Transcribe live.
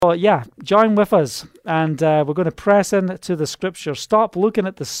So yeah, join with us, and we're going to press into the scripture. Stop looking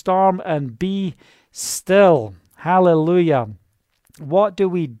at the storm and be still. Hallelujah. What do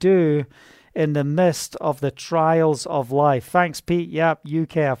we do in the midst of the trials of life? Thanks, Pete. Yep,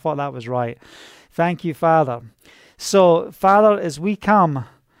 UK. I thought that was right. Thank you, Father. So, Father, as we come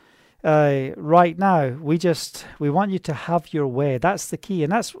right now, we want you to have your way. That's the key.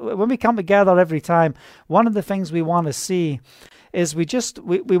 And that's when we come together every time, one of the things we want to see is we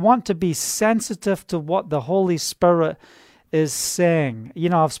want to be sensitive to what the Holy Spirit is saying. You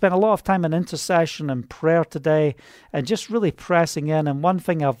know, I've spent a lot of time in intercession and prayer today and just really pressing in. And one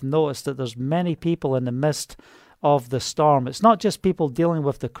thing I've noticed that there's many people in the midst of the storm. It's not just people dealing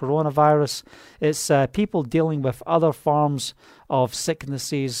with the coronavirus. It's people dealing with other forms of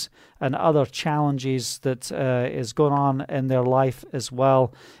sicknesses and other challenges that is going on in their life as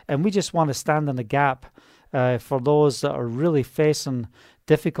well. And we just want to stand in the gap for those that are really facing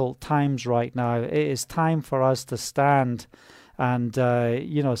difficult times right now. It is time for us to stand and,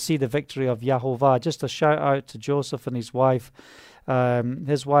 see the victory of Yahovah. Just a shout out to Joseph and his wife's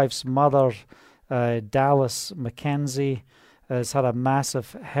mother, Dallas McKenzie, has had a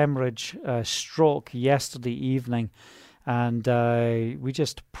massive hemorrhage stroke yesterday evening. And we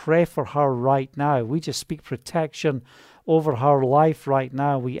just pray for her right now. We just speak protection over her life right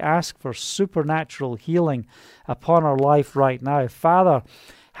now. We ask for supernatural healing upon her life right now. Father,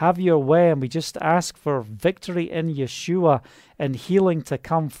 have your way, and we just ask for victory in Yeshua and healing to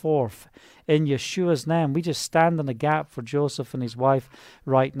come forth. In Yeshua's name, we just stand in the gap for Joseph and his wife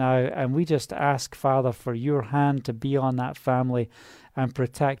right now, and we just ask, Father, for your hand to be on that family and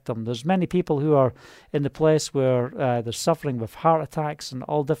protect them. There's many people who are in the place where they're suffering with heart attacks and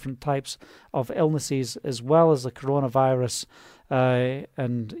all different types of illnesses, as well as the coronavirus.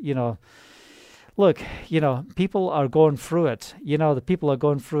 Look, people are going through it. The people are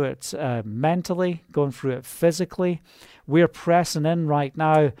going through it mentally, going through it physically. We're pressing in right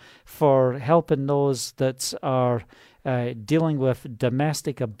now for helping those that are dealing with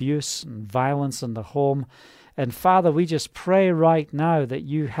domestic abuse and violence in the home. And Father, we just pray right now that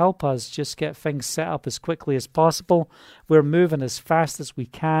you help us just get things set up as quickly as possible. We're moving as fast as we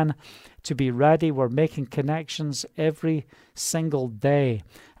can to be ready. We're making connections every single day,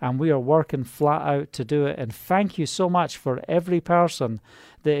 and we are working flat out to do it. And thank you so much for every person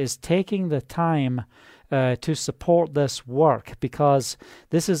that is taking the time to support this work, because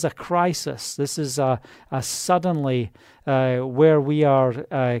this is a crisis. This is a suddenly where we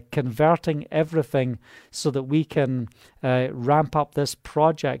are converting everything so that we can ramp up this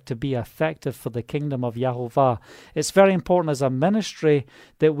project to be effective for the kingdom of Yahovah. It's very important as a ministry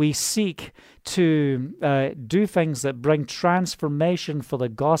that we seek to do things that bring transformation for the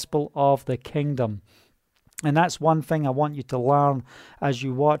gospel of the kingdom. And that's one thing I want you to learn as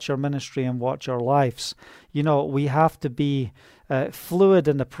you watch our ministry and watch our lives. We have to be fluid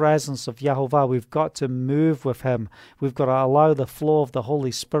in the presence of Yahovah. We've got to move with him. We've got to allow the flow of the Holy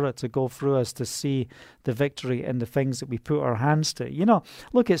Spirit to go through us to see the victory in the things that we put our hands to.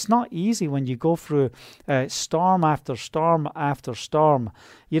 Look, it's not easy when you go through storm after storm after storm.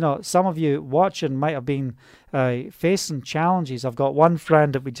 Some of you watching might have been facing challenges. I've got one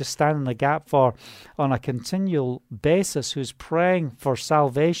friend that we just stand in the gap for on a continual basis who's praying for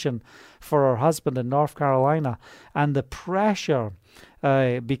salvation for her husband in North Carolina, and the pressure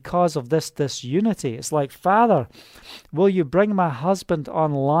because of this unity. It's like, Father, will you bring my husband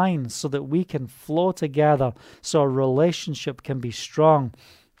online so that we can flow together, so our relationship can be strong,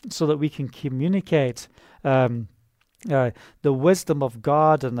 so that we can communicate the wisdom of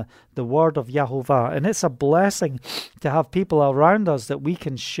God and the word of Yahovah. And it's a blessing to have people around us that we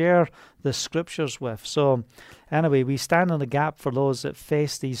can share the scriptures with. So anyway, we stand in the gap for those that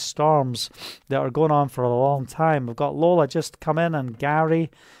face these storms that are going on for a long time. We've got Lola just come in, and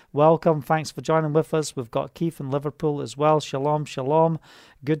Gary, welcome. Thanks for joining with us. We've got Keith in Liverpool as well. Shalom, shalom.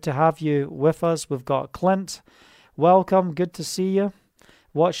 Good to have you with us. We've got Clint. Welcome. Good to see you.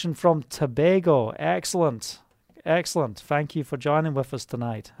 Watching from Tobago. Excellent. Excellent. Thank you for joining with us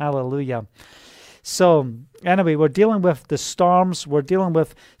tonight. Hallelujah. So anyway, we're dealing with the storms. We're dealing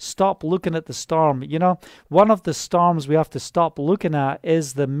with stop looking at the storm. One of the storms we have to stop looking at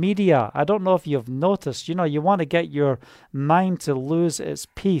is the media. I don't know if you've noticed, you want to get your mind to lose its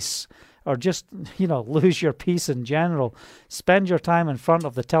peace, or just, lose your peace in general. Spend your time in front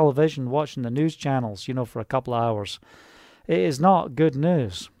of the television watching the news channels, for a couple of hours. It is not good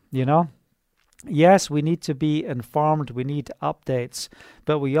news, Yes, we need to be informed, we need updates,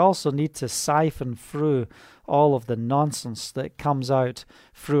 but we also need to siphon through all of the nonsense that comes out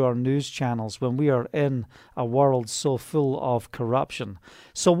through our news channels when we are in a world so full of corruption.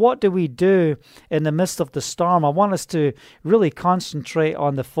 So what do we do in the midst of the storm? I want us to really concentrate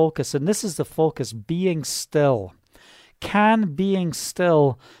on the focus, and this is the focus: being still. Can being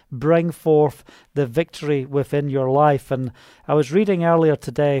still bring forth the victory within your life? And I was reading earlier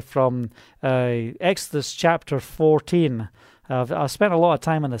today from Exodus chapter 14. I've spent a lot of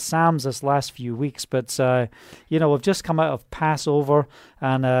time in the Psalms this last few weeks, but, we've just come out of Passover,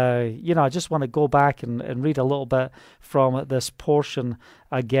 and, I just want to go back and read a little bit from this portion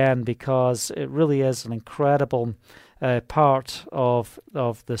again, because it really is an incredible part of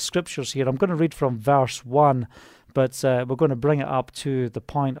the scriptures here. I'm going to read from verse 1, but we're going to bring it up to the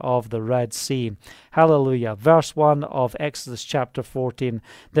point of the Red Sea. Hallelujah. Verse 1 of Exodus chapter 14.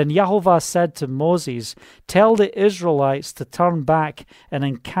 Then Yahovah said to Moses, "Tell the Israelites to turn back and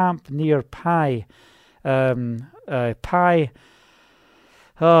encamp near Harioth,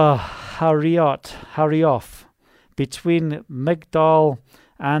 between Migdol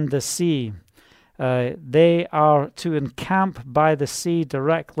and the sea. They are to encamp by the sea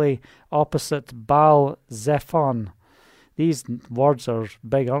directly opposite Baal Zephon." These words are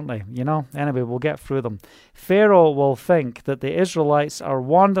big, aren't they? Anyway, we'll get through them. "Pharaoh will think that the Israelites are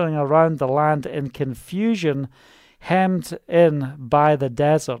wandering around the land in confusion, hemmed in by the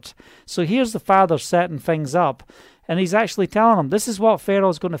desert." So here's the Father setting things up. And he's actually telling them, this is what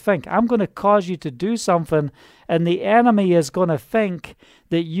Pharaoh's going to think. I'm going to cause you to do something, and the enemy is going to think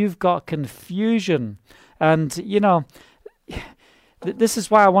that you've got confusion. And, this is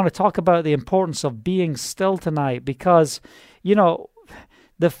why I want to talk about the importance of being still tonight, because,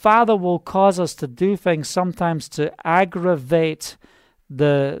 the Father will cause us to do things sometimes to aggravate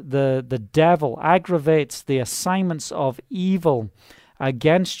the devil, aggravates the assignments of evil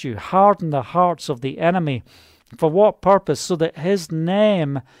against you, harden the hearts of the enemy. For what purpose? So that his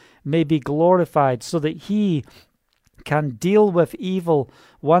name may be glorified, so that he can deal with evil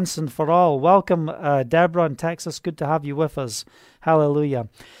once and for all. Welcome, Deborah in Texas. Good to have you with us. Hallelujah.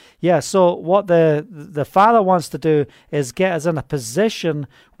 Yeah, so what the Father wants to do is get us in a position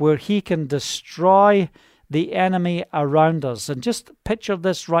where he can destroy the enemy around us. And just picture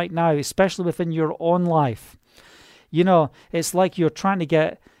this right now, especially within your own life. It's like you're trying to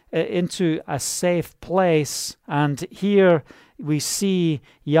get into a safe place, and here we see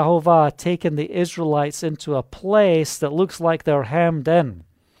Yahovah taking the Israelites into a place that looks like they're hemmed in.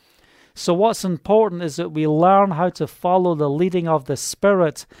 So what's important is that we learn how to follow the leading of the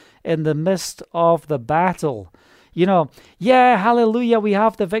Spirit in the midst of the battle. Hallelujah, we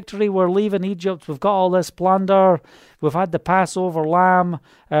have the victory, we're leaving Egypt, we've got all this plunder, we've had the Passover lamb,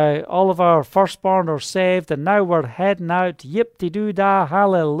 all of our firstborn are saved, and now we're heading out, yip-de-doo-dah,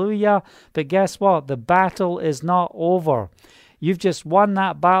 hallelujah. But guess what? The battle is not over. You've just won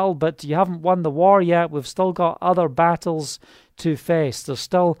that battle, but you haven't won the war yet. We've still got other battles to face. There's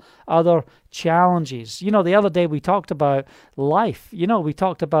still other challenges. The other day we talked about life. We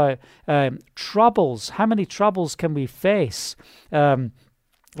talked about troubles. How many troubles can we face? It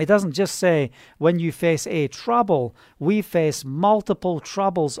doesn't just say when you face a trouble. We face multiple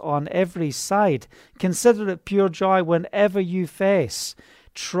troubles on every side. Consider it pure joy whenever you face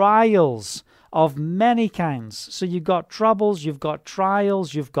trials of many kinds. So you've got troubles, you've got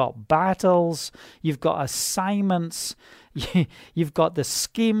trials, you've got battles, you've got assignments, you've got the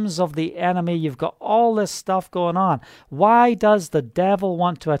schemes of the enemy, you've got all this stuff going on. Why does the devil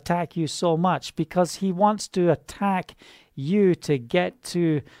want to attack you so much? Because he wants to attack you to get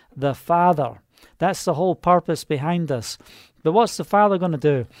to the Father. That's the whole purpose behind this. But what's the Father going to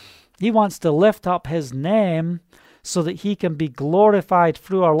do? He wants to lift up his name so that he can be glorified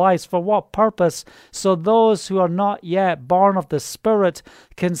through our lives. For what purpose? So those who are not yet born of the Spirit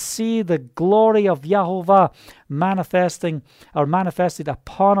can see the glory of Yahovah manifested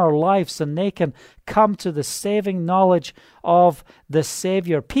upon our lives, and they can come to the saving knowledge of the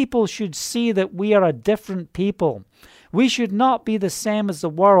Savior. People should see that we are a different people. We should not be the same as the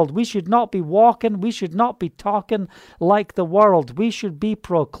world. We should not be walking. We should not be talking like the world. We should be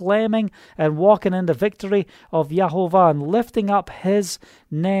proclaiming and walking in the victory of Yahovah and lifting up his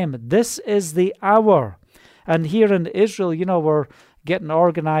name. This is the hour. And here in Israel, we're getting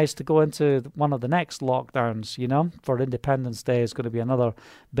organized to go into one of the next lockdowns, for Independence Day is going to be another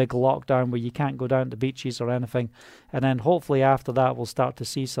big lockdown where you can't go down to beaches or anything. And then hopefully after that, we'll start to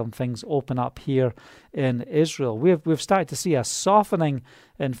see some things open up here in Israel. We've started to see a softening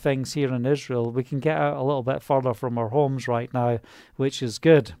in things here in Israel. We can get out a little bit further from our homes right now, which is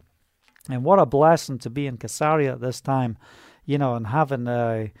good. And what a blessing to be in Caesarea at this time, and having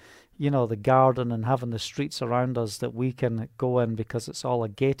the garden and having the streets around us that we can go in, because it's all a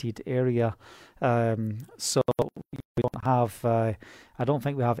gated area. So we don't have, I don't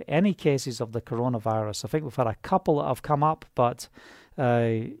think we have any cases of the coronavirus. I think we've had a couple that have come up, but,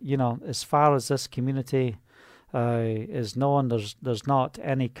 as far as this community is known, there's not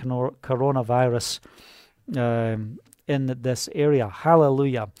any coronavirus in this area.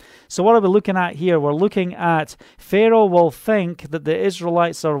 Hallelujah. So what are we looking at here? We're looking at Pharaoh will think that the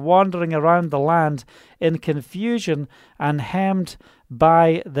Israelites are wandering around the land in confusion and hemmed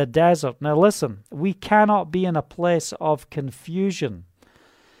by the desert. Now listen, we cannot be in a place of confusion.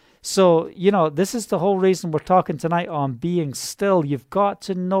 So, this is the whole reason we're talking tonight on being still. You've got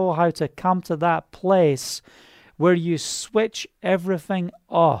to know how to come to that place where you switch everything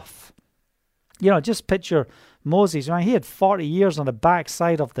off. Just picture Moses. He had 40 years on the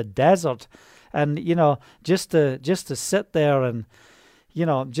backside of the desert, and just to sit there and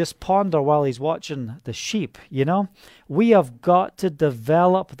just ponder while he's watching the sheep. We have got to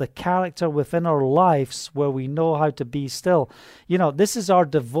develop the character within our lives where we know how to be still. This is our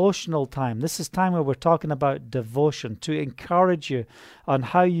devotional time. This is time where we're talking about devotion, to encourage you on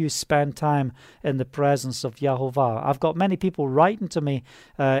how you spend time in the presence of Yahovah. I've got many people writing to me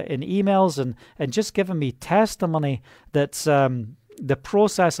in emails and just giving me testimony that the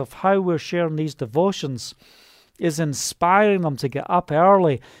process of how we're sharing these devotions is inspiring them to get up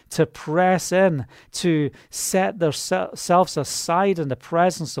early, to press in, to set themselves aside in the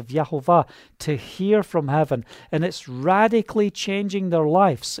presence of Yahovah, to hear from heaven. And it's radically changing their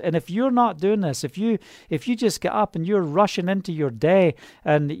lives. And if you're not doing this, if you just get up and you're rushing into your day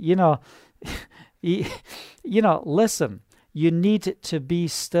and, listen, you need to be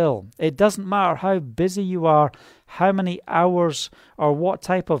still. It doesn't matter how busy you are, how many hours or what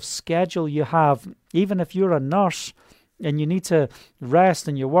type of schedule you have. Even if you're a nurse and you need to rest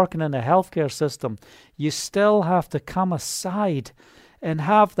and you're working in a healthcare system, you still have to come aside and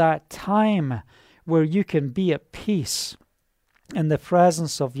have that time where you can be at peace in the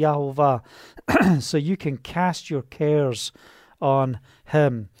presence of Yahovah so you can cast your cares on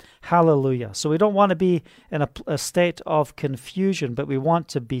him. Hallelujah. So we don't want to be in a state of confusion, but we want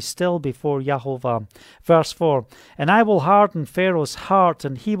to be still before Yahovah. Verse 4, and I will harden Pharaoh's heart,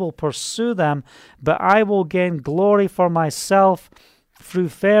 and he will pursue them, but I will gain glory for myself through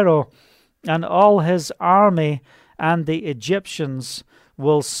Pharaoh and all his army, and the Egyptians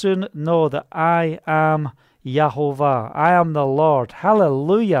will soon know that I am Yahovah. I am the Lord.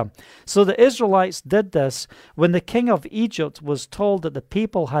 Hallelujah. So the Israelites did this. When the king of Egypt was told that the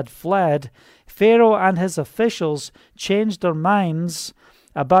people had fled, Pharaoh and his officials changed their minds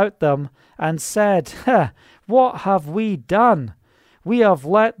about them and said, what have we done? We have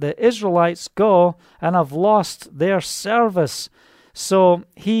let the Israelites go and have lost their service. So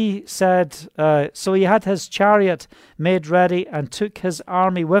he said, so he had his chariot made ready and took his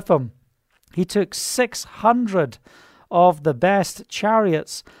army with him. He took 600 of the best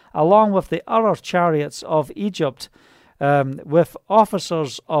chariots, along with the other chariots of Egypt, with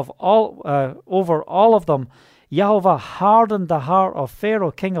officers of all over all of them. Yahovah hardened the heart of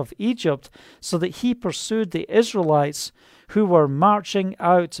Pharaoh, king of Egypt, so that he pursued the Israelites who were marching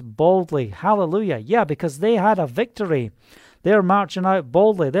out boldly. Hallelujah. Yeah, because they had a victory. They're marching out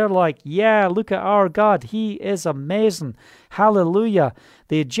boldly. They're like, yeah, look at our God. He is amazing. Hallelujah.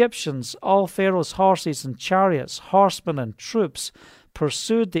 The Egyptians, all Pharaoh's horses and chariots, horsemen and troops,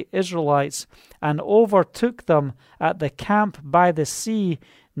 pursued the Israelites and overtook them at the camp by the sea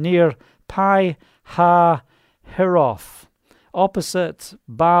near Pi-hahiroth, opposite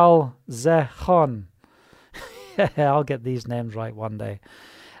Baal-zechon. I'll get these names right one day.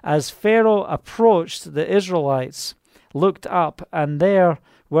 As Pharaoh approached, the Israelites looked up, and there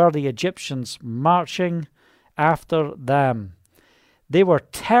were the Egyptians marching after them. They were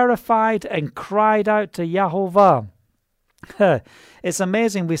terrified and cried out to Yahovah. It's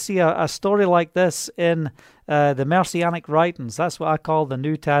amazing. We see a story like this in the Messianic writings. That's what I call the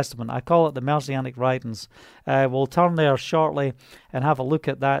New Testament. I call it the Messianic writings. We'll turn there shortly and have a look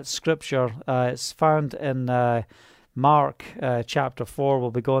at that scripture. It's found in Mark chapter 4.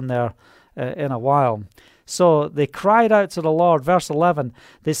 We'll be going there in a while. So they cried out to the Lord. Verse 11,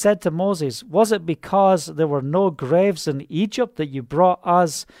 they said to Moses, was it because there were no graves in Egypt that you brought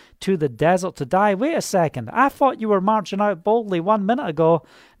us to the desert to die? Wait a second. I thought you were marching out boldly 1 minute ago.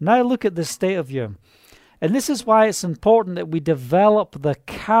 Now look at the state of you. And this is why it's important that we develop the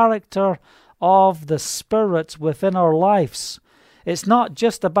character of the Spirit within our lives. It's not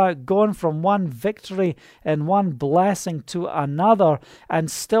just about going from one victory and one blessing to another and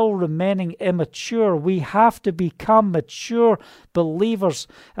still remaining immature. We have to become mature believers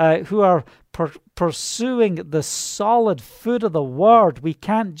who are pursuing the solid food of the Word. We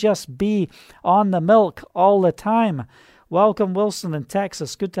can't just be on the milk all the time. Welcome, Wilson in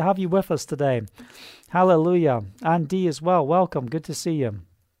Texas. Good to have you with us today. Hallelujah. And Dee as well. Welcome. Good to see you.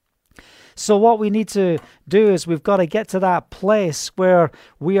 So what we need to do is we've got to get to that place where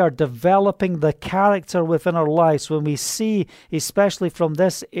we are developing the character within our lives. When we see, especially from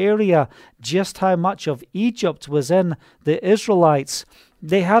this area, just how much of Egypt was in the Israelites.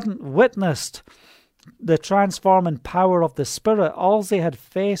 They hadn't witnessed the transforming power of the Spirit. All they had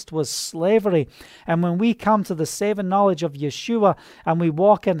faced was slavery. And when we come to the saving knowledge of Yeshua and we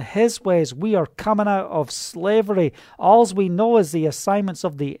walk in His ways, we are coming out of slavery. All we know is the assignments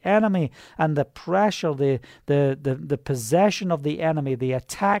of the enemy and the pressure, the possession of the enemy, the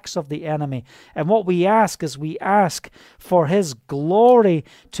attacks of the enemy. And what we ask is we ask for His glory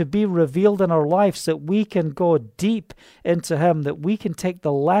to be revealed in our lives, that we can go deep into Him, that we can take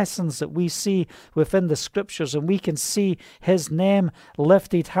the lessons that we see within the Scriptures and we can see His name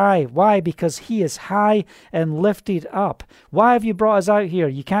lifted high. Why? Because He is high and lifted up. Why have you brought us out here?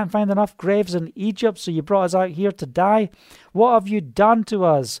 You can't find enough graves in Egypt, so you brought us out here to die? What have you done to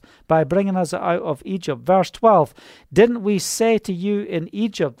us by bringing us out of Egypt? Verse 12, didn't we say to you in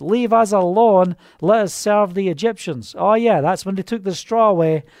Egypt, leave us alone, let us serve the Egyptians? Oh yeah, that's when they took the straw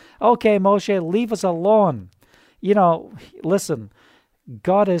away. Okay, Moshe, leave us alone. You know, listen,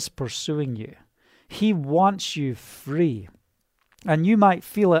 God is pursuing you. He wants you free. And you might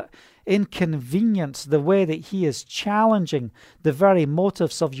feel it inconvenient the way that He is challenging the very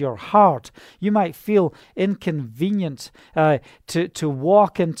motives of your heart. You might feel inconvenient to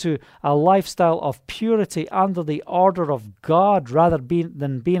walk into a lifestyle of purity under the order of God rather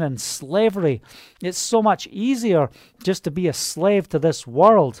than being in slavery. It's so much easier just to be a slave to this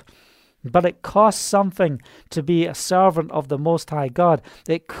world. But it costs something to be a servant of the Most High God.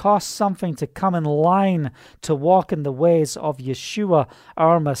 It costs something to come in line to walk in the ways of Yeshua,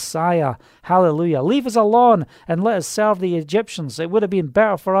 our Messiah. Hallelujah. Leave us alone and let us serve the Egyptians. It would have been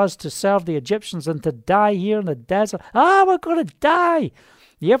better for us to serve the Egyptians than to die here in the desert. We're going to die.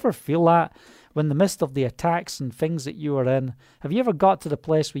 You ever feel that? When in the midst of the attacks and things that you are in, have you ever got to the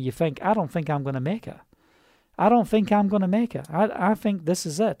place where you think, I don't think I'm going to make it? I don't think I'm going to make it. I think this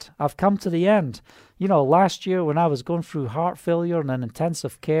is it. I've come to the end. You know, last year when I was going through heart failure and in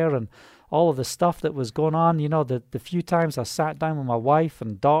intensive care and all of the stuff that was going on, you know, the few times I sat down with my wife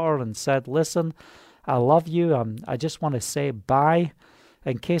and daughter and said, listen, I love you. I just want to say bye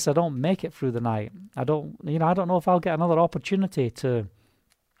in case I don't make it through the night. I don't know if I'll get another opportunity to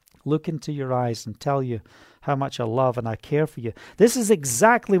look into your eyes and tell you how much I love and I care for you. This is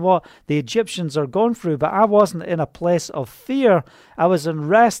exactly what the Egyptians are going through, but I wasn't in a place of fear. I was in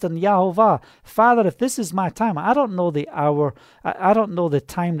rest in Yahovah. Father, if this is my time, I don't know the hour. I don't know the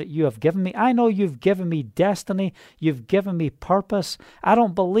time that you have given me. I know you've given me destiny. You've given me purpose. I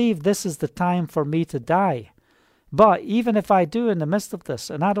don't believe this is the time for me to die. But even if I do in the midst of this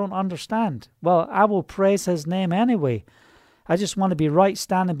and I don't understand, well, I will praise His name anyway. I just want to be right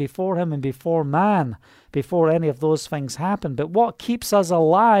standing before Him and before man before any of those things happen. But what keeps us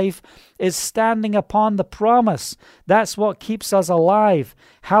alive is standing upon the promise. That's what keeps us alive.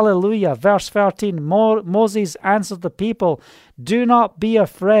 Hallelujah. Verse 13, Moses answered the people, do not be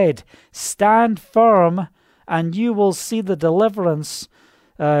afraid. Stand firm and you will see the deliverance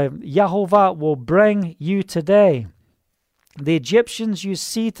Yahovah will bring you today. The Egyptians you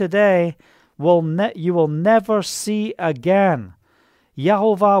see today you will never see again.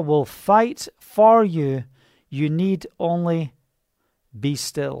 Yahovah will fight for you. You need only be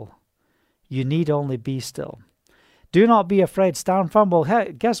still. You need only be still. Do not be afraid. Stand firm. Well,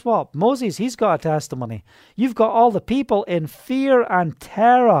 hey, guess what? Moses, he's got a testimony. You've got all the people in fear and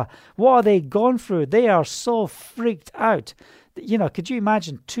terror. What are they going through? They are so freaked out. You know, could you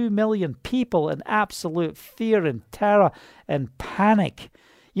imagine 2 million people in absolute fear and terror and panic?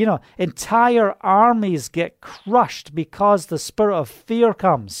 You know, entire armies get crushed because the spirit of fear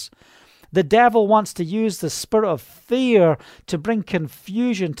comes. The devil wants to use the spirit of fear to bring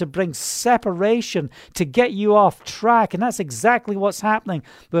confusion, to bring separation, to get you off track. And that's exactly what's happening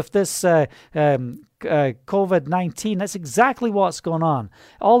with this COVID-19. That's exactly what's going on.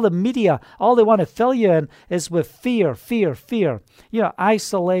 All the media, all they want to fill you in is with fear, fear, fear. You know,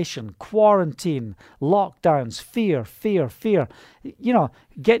 isolation, quarantine, lockdowns, fear, fear, fear. You know,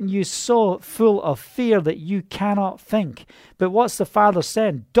 getting you so full of fear that you cannot think. But what's the Father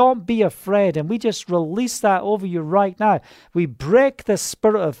saying? Don't be afraid. And we just release that over you right now. We break the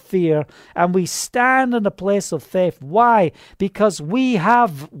spirit of fear and we stand in a place of faith. Why? Because we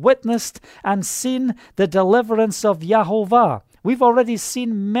have witnessed and seen the deliverance of Yahovah. We've already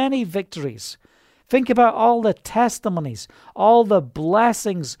seen many victories. Think about all the testimonies, all the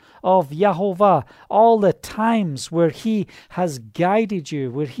blessings of Yahovah, all the times where He has guided you,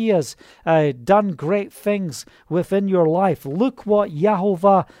 where He has done great things within your life. Look what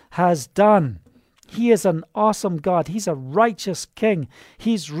Yahovah has done. He is an awesome God. He's a righteous king.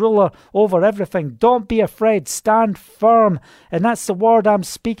 He's ruler over everything. Don't be afraid. Stand firm. And that's the word I'm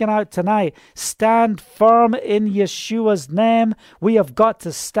speaking out tonight. Stand firm in Yeshua's name. We have got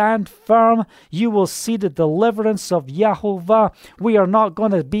to stand firm. You will see the deliverance of Yahovah. We are not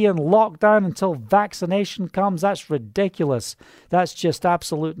going to be in lockdown until vaccination comes. That's ridiculous. That's just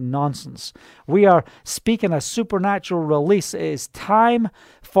absolute nonsense. We are speaking a supernatural release. It is time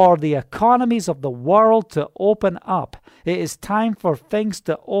for the economies of the world to open up. It is time for things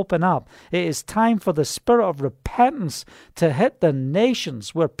to open up. It is time for the spirit of repentance to hit the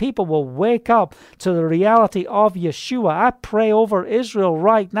nations where people will wake up to the reality of Yeshua. I pray over Israel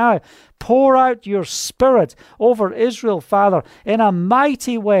right now. Pour out your spirit over Israel, Father, in a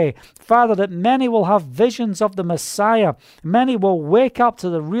mighty way. Father, that many will have visions of the Messiah. Many will wake up to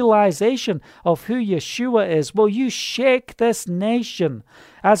the realization of who Yeshua is. Will you shake this nation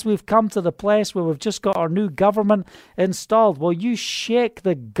as we've come to the place where we've just got our new government installed? Will you shake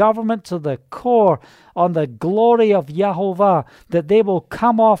the government to the core on the glory of Yahovah, that they will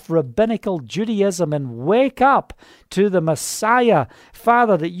come off rabbinical Judaism and wake up to the Messiah?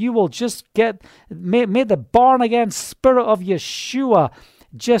 Father, that you will just may the born-again spirit of Yeshua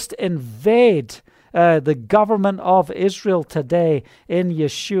just invade the government of Israel today in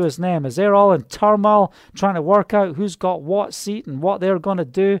Yeshua's name, as they're all in turmoil trying to work out who's got what seat and what they're going to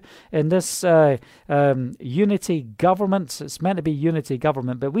do in this unity government. It's meant to be unity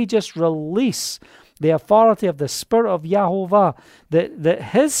government, but we just release the authority of the Spirit of Yahovah, that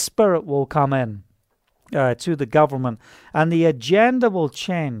His Spirit will come in to the government, and the agenda will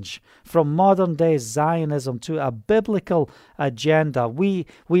change from modern day Zionism to a biblical agenda. We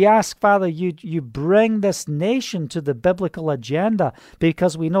ask, Father, you bring this nation to the biblical agenda,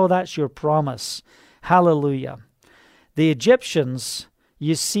 because we know that's your promise. Hallelujah. The Egyptians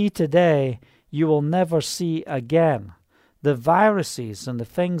you see today, you will never see again. The viruses and the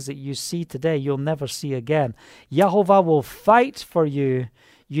things that you see today, you'll never see again. Yahovah will fight for you.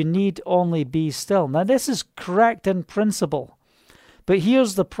 You need only be still. Now, this is correct in principle. But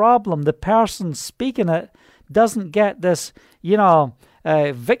here's the problem. The person speaking it doesn't get this,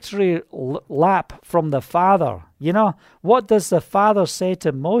 victory lap from the Father. What does the Father say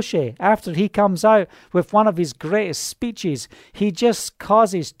to Moshe after he comes out with one of his greatest speeches? He just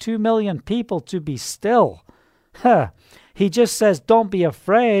causes 2 million people to be still. He just says, don't be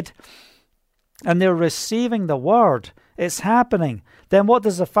afraid. And they're receiving the word. It's happening. Then what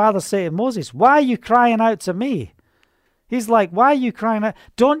does the Father say to Moses? Why are you crying out to me? He's like, why are you crying out?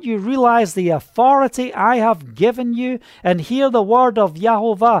 Don't you realize the authority I have given you? And hear the word of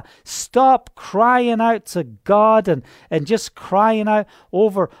Yahovah. Stop crying out to God and just crying out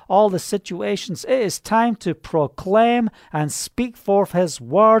over all the situations. It is time to proclaim and speak forth His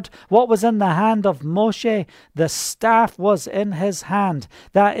word. What was in the hand of Moshe? The staff was in his hand.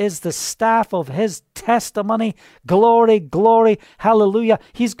 That is the staff of his testimony. Glory, glory, hallelujah.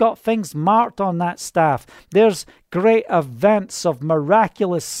 He's got things marked on that staff. There's great events of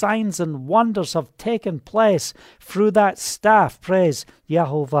miraculous signs and wonders have taken place through that staff. Praise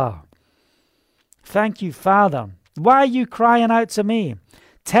Yahovah. Thank you, Father. Why are you crying out to me?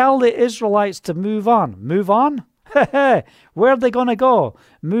 Tell the Israelites to move on. Move on? Where are they going to go?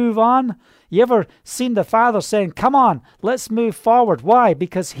 Move on? You ever seen the Father saying, come on, let's move forward? Why?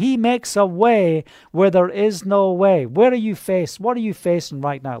 Because He makes a way where there is no way. Where are you faced? What are you facing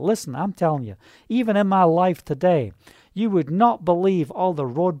right now? Listen, I'm telling you, even in my life today, you would not believe all the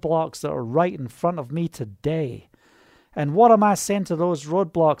roadblocks that are right in front of me today. And what am I saying to those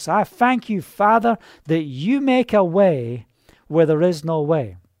roadblocks? I thank you, Father, that you make a way where there is no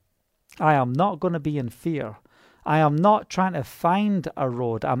way. I am not going to be in fear. I am not trying to find a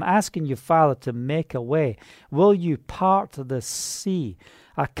road. I'm asking you, Father, to make a way. Will you part the sea?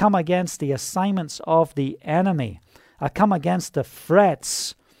 I come against the assignments of the enemy. I come against the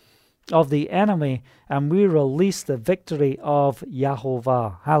threats of the enemy, and we release the victory of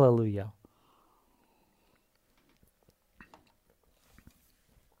Yahovah. Hallelujah.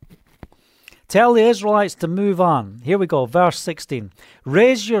 Tell the Israelites to move on. Here we go, verse 16.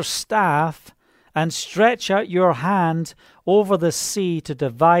 Raise your staff and stretch out your hand over the sea to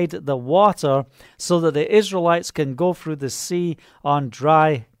divide the water so that the Israelites can go through the sea on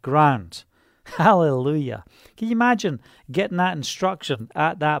dry ground. Hallelujah. Can you imagine getting that instruction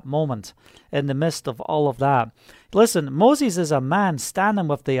at that moment in the midst of all of that? Listen, Moses is a man standing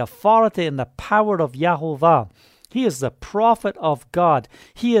with the authority and the power of Yahovah. He is the prophet of God.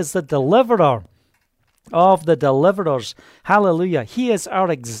 He is the deliverer of the deliverers. Hallelujah. He is our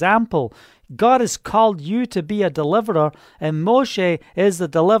example. God has called you to be a deliverer, and Moshe is the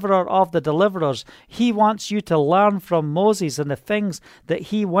deliverer of the deliverers. He wants you to learn from Moses and the things that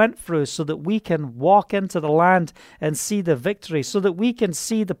he went through so that we can walk into the land and see the victory, so that we can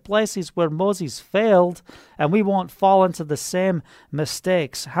see the places where Moses failed and we won't fall into the same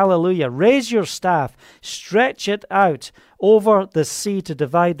mistakes. Hallelujah. Raise your staff, stretch it out over the sea to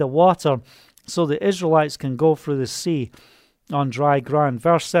divide the water so the Israelites can go through the sea on dry ground.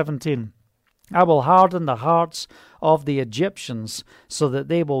 Verse 17. I will harden the hearts of the Egyptians so that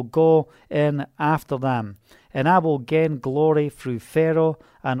they will go in after them. And I will gain glory through Pharaoh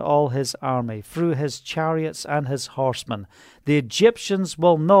and all his army, through his chariots and his horsemen. The Egyptians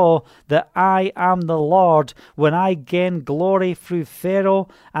will know that I am the Lord when I gain glory through Pharaoh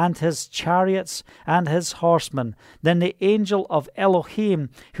and his chariots and his horsemen. Then the angel of Elohim,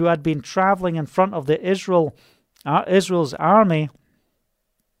 who had been traveling in front of Israel's army,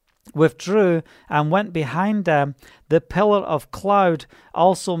 withdrew and went behind them. The pillar of cloud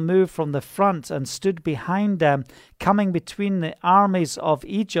also moved from the front and stood behind them, coming between the armies of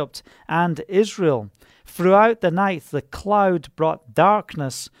Egypt and Israel. Throughout the night the cloud brought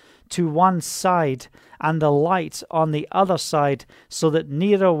darkness to one side and the light on the other side, so that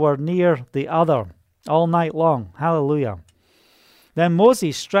neither were near the other all night long. Hallelujah. Then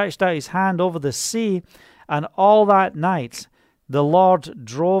Moses stretched out his hand over the sea, and all that night the Lord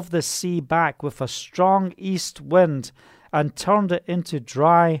drove the sea back with a strong east wind and turned it into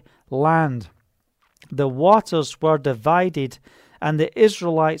dry land. The waters were divided, and the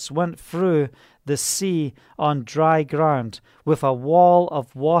Israelites went through the sea on dry ground with a wall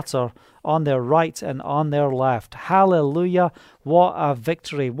of water on their right and on their left. Hallelujah. What a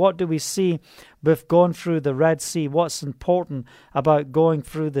victory. What do we see with going through the Red Sea? What's important about going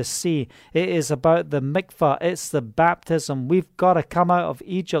through the sea? It is about the mikvah. It's the baptism. We've got to come out of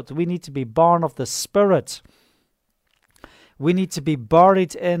Egypt. We need to be born of the Spirit. We need to be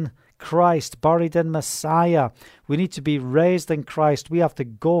buried in Christ, buried in Messiah. We need to be raised in Christ. We have to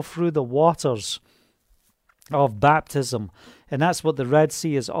go through the waters of baptism. And that's what the Red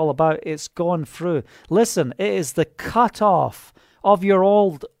Sea is all about. It's going through. Listen, it is the cutoff of your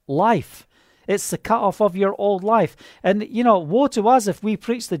old life. It's the cutoff of your old life. And, woe to us if we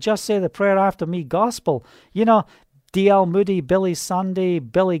preach the Just Say the Prayer After Me gospel. D.L. Moody, Billy Sunday,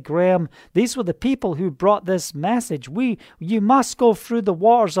 Billy Graham, these were the people who brought this message. You must go through the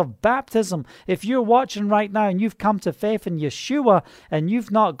waters of baptism. If you're watching right now and you've come to faith in Yeshua and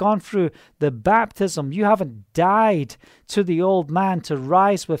you've not gone through the baptism, you haven't died to the old man to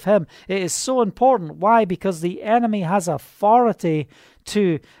rise with him. It is so important. Why? Because the enemy has authority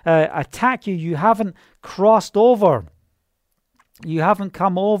to attack you. You haven't crossed over. You haven't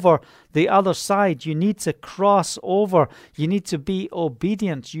come over the other side. You need to cross over. You need to be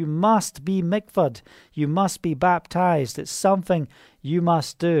obedient. You must be mikvahed. You must be baptized. It's something you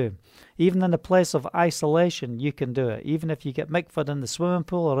must do. Even in a place of isolation, you can do it. Even if you get mikvahed in the swimming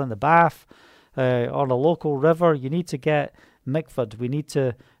pool or in the bath or the local river, you need to get mikvahed. We need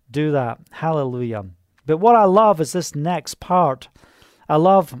to do that. Hallelujah. But what I love is this next part. I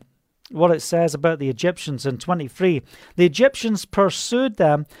love what it says about the Egyptians in 23. The Egyptians pursued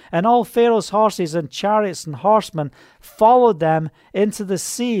them, and all Pharaoh's horses and chariots and horsemen followed them into the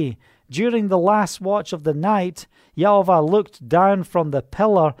sea. During the last watch of the night, Yahovah looked down from the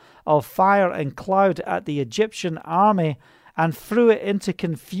pillar of fire and cloud at the Egyptian army and threw it into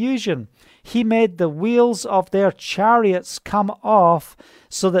confusion. He made the wheels of their chariots come off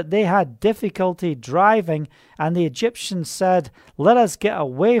so that they had difficulty driving, and the Egyptians said, "Let us get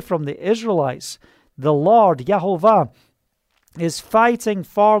away from the Israelites. The Lord, Yahovah, is fighting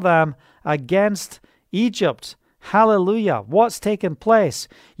for them against Egypt." Hallelujah. What's taking place?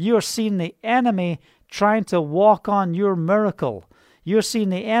 You're seeing the enemy trying to walk on your miracle. You're seeing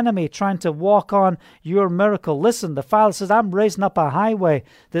the enemy trying to walk on your miracle. Listen, the Father says, I'm raising up a highway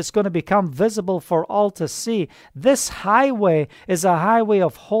that's going to become visible for all to see. This highway is a highway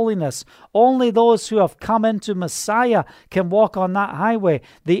of holiness. Only those who have come into Messiah can walk on that highway.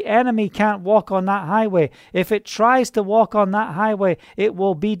 The enemy can't walk on that highway. If it tries to walk on that highway, it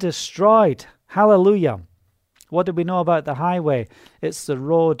will be destroyed. Hallelujah. What do we know about the highway? It's the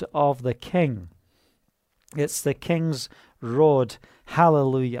road of the King. It's the King's road.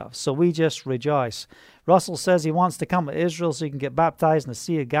 Hallelujah. So we just rejoice. Russell says he wants to come to Israel so he can get baptized in the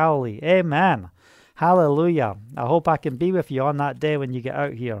Sea of Galilee. Amen. Hallelujah. I hope I can be with you on that day when you get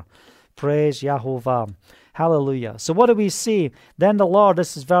out here. Praise Yahovah. Hallelujah. So what do we see? Then the Lord,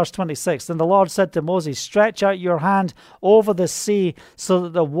 this is verse 26, then the Lord said to Moses, stretch out your hand over the sea so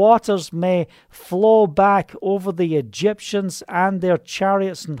that the waters may flow back over the Egyptians and their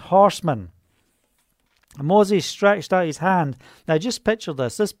chariots and horsemen. And Moses stretched out his hand. Now just picture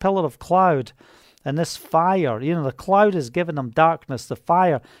this pillar of cloud and this fire. The cloud is giving them darkness. The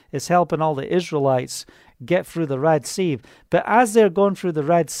fire is helping all the Israelites get through the Red Sea. But as they're going through the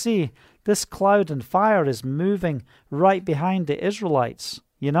Red Sea, this cloud and fire is moving right behind the Israelites,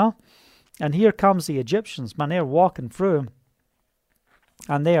 And here comes the Egyptians. Man, they're walking through,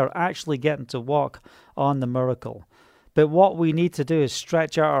 and they are actually getting to walk on the miracle. But what we need to do is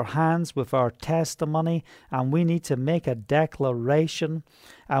stretch out our hands with our testimony, and we need to make a declaration,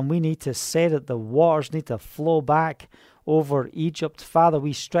 and we need to say that the waters need to flow back over Egypt. Father,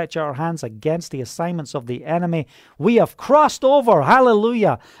 we stretch our hands against the assignments of the enemy. We have crossed over.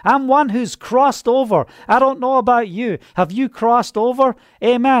 Hallelujah. I'm one who's crossed over. I don't know about you. Have you crossed over?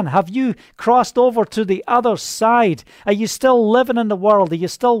 Amen. Have you crossed over to the other side? Are you still living in the world? Are you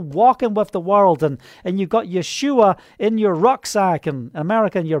still walking with the world? And you've got Yeshua in your rucksack, in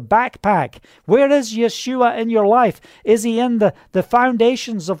America, in your backpack. Where is Yeshua in your life? Is he in the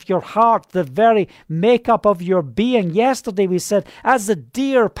foundations of your heart, the very makeup of your being? Yesterday we said, as the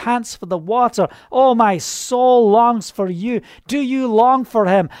deer pants for the water, oh, my soul longs for you. Do you long for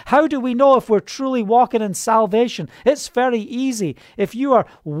him? How do we know if we're truly walking in salvation? It's very easy. If you are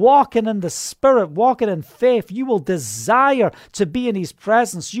walking in the Spirit, walking in faith, you will desire to be in his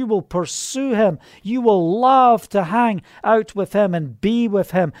presence. You will pursue him. You will love to hang out with him and be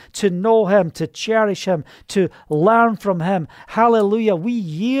with him, to know him, to cherish him, to learn from him. Hallelujah. We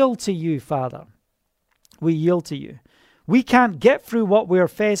yield to you, Father. We yield to you. We can't get through what we're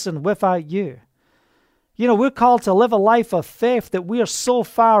facing without you. We're called to live a life of faith that we are so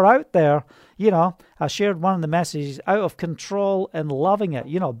far out there. I shared one of the messages, out of control and loving it.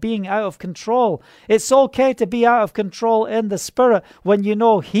 Being out of control. It's okay to be out of control in the Spirit when you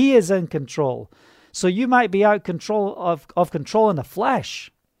know he is in control. So you might be out of control in the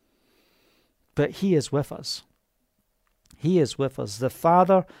flesh, but he is with us. He is with us. The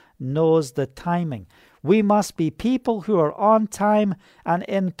Father knows the timing. We must be people who are on time and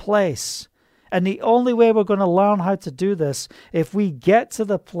in place. And the only way we're going to learn how to do this, if we get to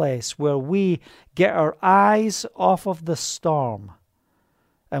the place where we get our eyes off of the storm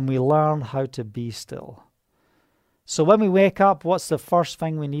and we learn how to be still. So when we wake up, what's the first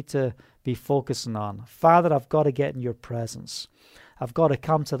thing we need to be focusing on? Father, I've got to get in your presence. I've got to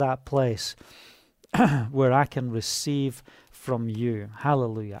come to that place where I can receive from you.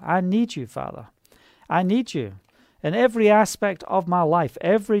 Hallelujah. I need you, Father. I need you in every aspect of my life,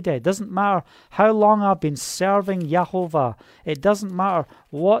 every day. It doesn't matter how long I've been serving Yahovah. It doesn't matter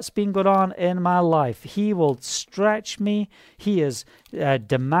what's been going on in my life. He will stretch me. He is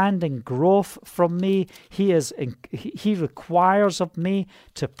demanding growth from me. He requires of me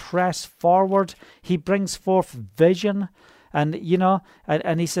to press forward. He brings forth vision. And,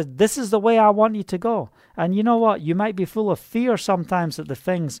 and he said, this is the way I want you to go. And you know what? You might be full of fear sometimes at the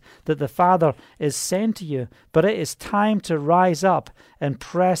things that the Father is saying to you, but it is time to rise up and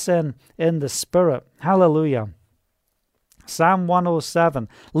press in the Spirit. Hallelujah. Psalm 107,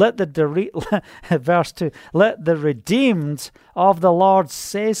 verse 2, let the redeemed of the Lord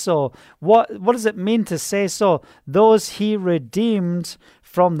say so. What does it mean to say so? Those he redeemed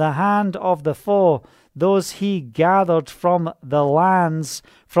from the hand of the foe, those he gathered from the lands,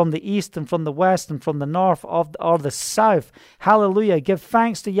 from the east and from the west and from the north or the south. Hallelujah. Give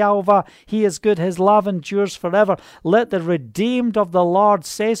thanks to Yahovah. He is good. His love endures forever. Let the redeemed of the Lord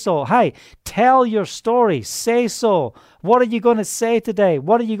say so. Hey, tell your story. Say so. What are you going to say today?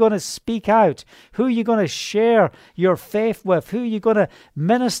 What are you going to speak out? Who are you going to share your faith with? Who are you going to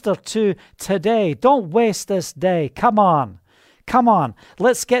minister to today? Don't waste this day. Come on. Come on,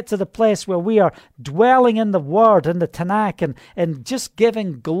 let's get to the place where we are dwelling in the Word, in the Tanakh, and just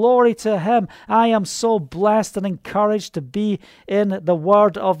giving glory to Him. I am so blessed and encouraged to be in the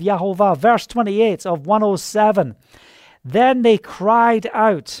Word of Yahovah. Verse 28 of 107. Then they cried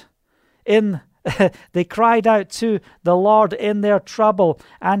out they cried out to the Lord in their trouble,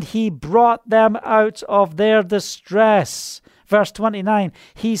 and He brought them out of their distress. Verse 29,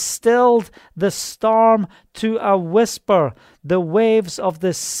 He stilled the storm to a whisper. The waves of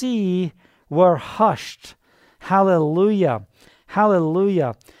the sea were hushed. Hallelujah.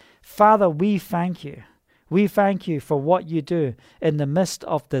 Hallelujah. Father, we thank you. We thank you for what you do in the midst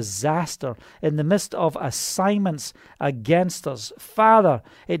of disaster, in the midst of assignments against us. Father,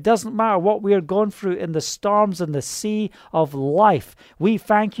 it doesn't matter what we are going through in the storms and the sea of life. We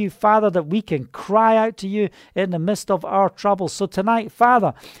thank you, Father, that we can cry out to you in the midst of our troubles. So tonight,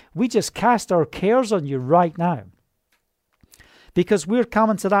 Father, we just cast our cares on you right now, because we're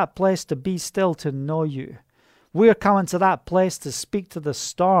coming to that place to be still, to know you. We're coming to that place to speak to the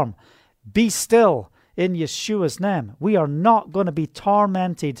storm. Be still. In Yeshua's name, we are not going to be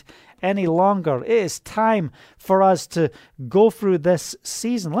tormented any longer. It is time for us to go through this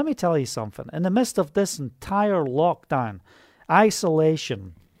season. Let me tell you something. In the midst of this entire lockdown,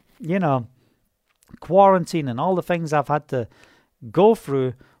 isolation, quarantine, and all the things I've had to go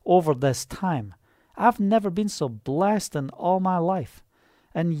through over this time, I've never been so blessed in all my life.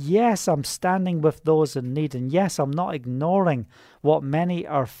 And yes, I'm standing with those in need. And yes, I'm not ignoring what many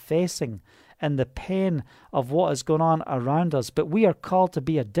are facing and the pain of what is going on around us. But we are called to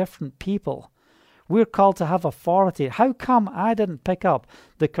be a different people. We're called to have authority. How come I didn't pick up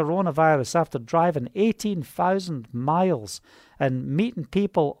the coronavirus after driving 18,000 miles and meeting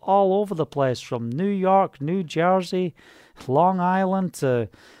people all over the place, from New York, New Jersey, Long Island, to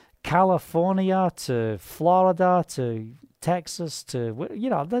California, to Florida, to Texas, to,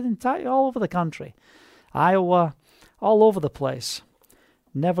 all over the country, Iowa, all over the place.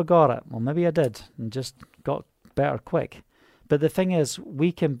 Never got it. Well, maybe I did and just got better quick. But the thing is,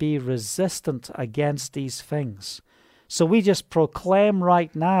 we can be resistant against these things. So we just proclaim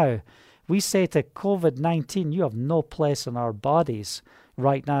right now, we say to COVID-19, you have no place in our bodies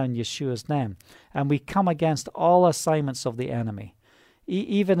right now in Yeshua's name. And we come against all assignments of the enemy.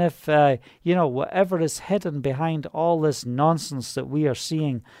 Even if, whatever is hidden behind all this nonsense that we are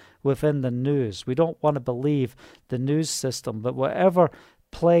seeing within the news. We don't want to believe the news system, but whatever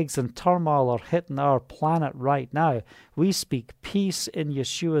plagues and turmoil are hitting our planet right now, we speak peace in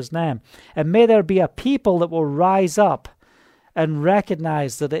Yeshua's name. And may there be a people that will rise up and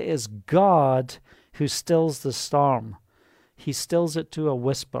recognize that it is God who stills the storm. He stills it to a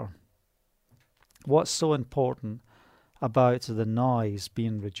whisper. What's so important about the noise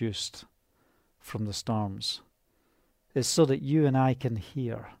being reduced from the storms is so that you and I can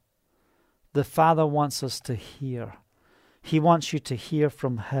hear. The Father wants us to hear. He wants you to hear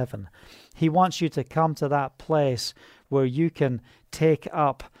from heaven. He wants you to come to that place where you can take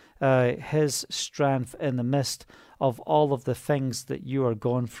up His strength in the midst of all of the things that you are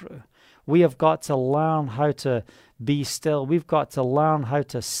going through. We have got to learn how to be still. We've got to learn how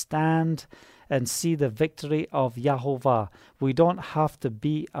to stand and see the victory of Yahovah. We don't have to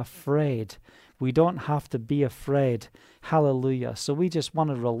be afraid. We don't have to be afraid. Hallelujah. So we just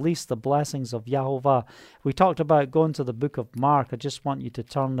want to release the blessings of Yahovah. We talked about going to the book of Mark. I just want you to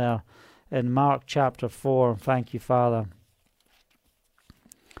turn there in Mark chapter 4. Thank you, Father.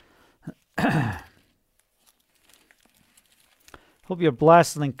 Hope you're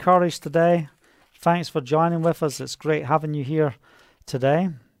blessed and encouraged today. Thanks for joining with us. It's great having you here today.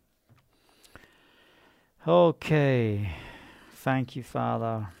 Okay. Thank you,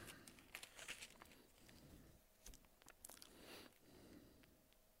 Father.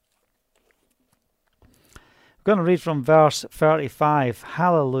 I'm going to read from verse 35.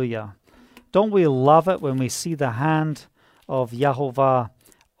 Hallelujah. Don't we love it when we see the hand of Yahovah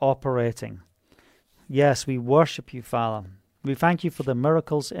operating? Yes, we worship you, Father. We thank you for the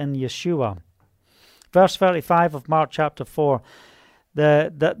miracles in Yeshua. Verse 35 of Mark chapter 4.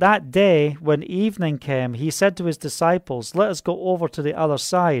 That day when evening came, he said to his disciples, "Let us go over to the other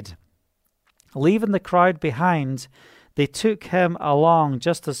side." Leaving the crowd behind, they took him along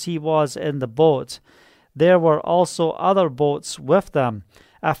just as he was in the boat. There were also other boats with them.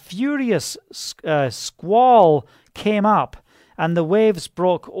 A furious squall came up, and the waves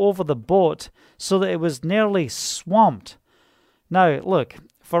broke over the boat so that it was nearly swamped. Now, look,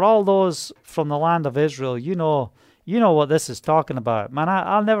 for all those from the land of Israel, you know You know what this is talking about. Man,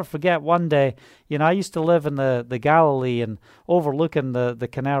 I'll never forget one day, I used to live in the Galilee and overlooking the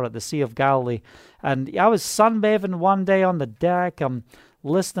canal at the Sea of Galilee. And I was sunbathing one day on the deck. I'm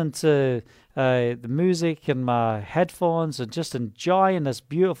listening to the music in my headphones and just enjoying this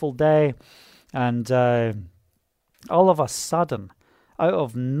beautiful day. And all of a sudden, out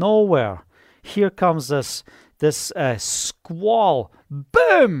of nowhere, here comes this squall.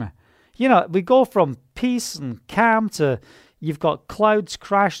 Boom! We go from peace and calm to you've got clouds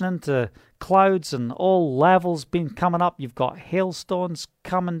crashing into clouds and all levels been coming up. You've got hailstones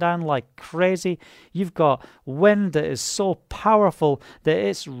coming down like crazy. You've got wind that is so powerful that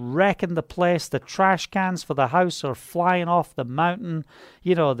it's wrecking the place. The trash cans for the house are flying off the mountain.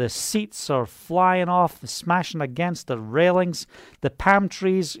 The seats are flying off, smashing against the railings. The palm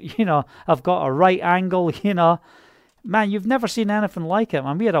trees, have got a right angle, Man, you've never seen anything like it.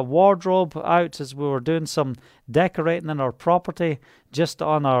 Man, we had a wardrobe out as we were doing some decorating in our property, just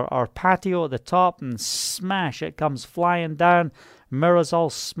on our patio at the top, and smash, it comes flying down. Mirrors all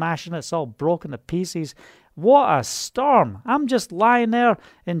smashing, it's all broken to pieces. What a storm. I'm just lying there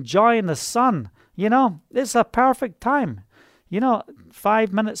enjoying the sun. It's a perfect time.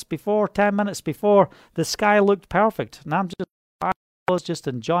 5 minutes before, 10 minutes before, the sky looked perfect. And I was just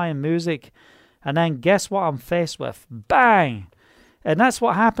enjoying music. And then guess what I'm faced with? Bang! And that's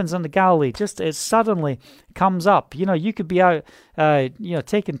what happens in the Galilee. Just it suddenly comes up. You could be out,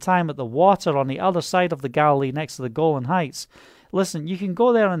 taking time at the water on the other side of the Galilee next to the Golan Heights. Listen, you can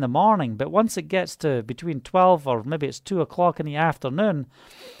go there in the morning, but once it gets to between 12 or maybe it's 2 o'clock in the afternoon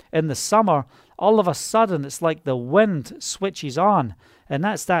in the summer, all of a sudden it's like the wind switches on. And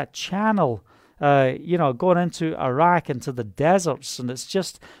that's that channel going into Iraq, into the deserts, and it's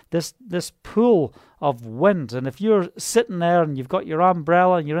just this pool of wind. And if you're sitting there and you've got your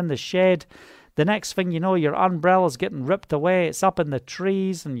umbrella and you're in the shade, the next thing you know, your umbrella's getting ripped away. It's up in the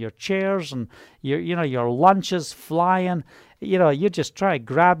trees, and your chairs and your lunch is flying. You just try to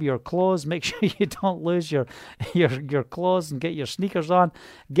grab your clothes, make sure you don't lose your clothes and get your sneakers on,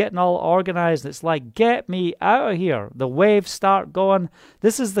 getting all organized. It's like, get me out of here. The waves start going.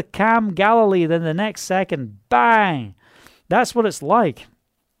 This is the calm Galilee. Then the next second, bang. That's what it's like.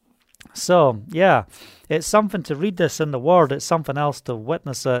 So, yeah, it's something to read this in the Word. It's something else to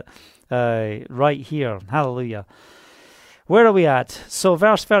witness it right here. Hallelujah. Where are we at? So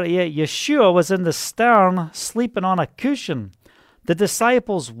verse 38, Yeshua was in the stern, sleeping on a cushion. The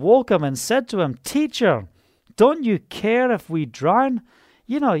disciples woke him and said to him, Teacher, don't you care if we drown?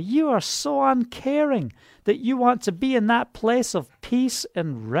 You are so uncaring that you want to be in that place of peace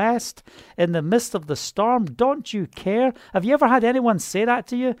and rest in the midst of the storm. Don't you care? Have you ever had anyone say that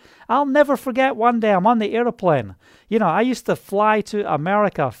to you? I'll never forget one day I'm on the airplane. I used to fly to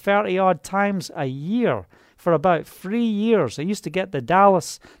America 30-odd times a year. For about 3 years, I used to get the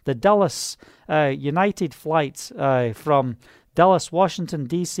Dulles United flights from Dulles, Washington,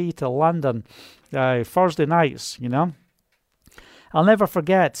 D.C. to London Thursday nights, I'll never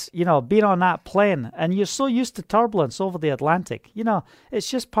forget, being on that plane, and you're so used to turbulence over the Atlantic.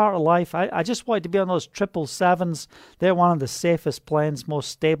 It's just part of life. I just wanted to be on those 777s. They're one of the safest planes, most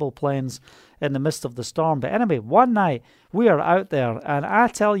stable planes in the midst of the storm. But anyway, one night we are out there, and I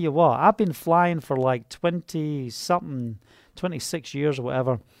tell you what, I've been flying for like 20-something, 26 years or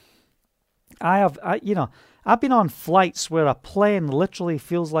whatever. I've been on flights where a plane literally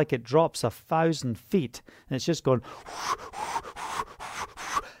feels like it drops 1,000 feet, and it's just going.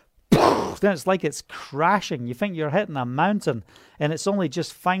 Then it's like it's crashing. You think you're hitting a mountain, and it's only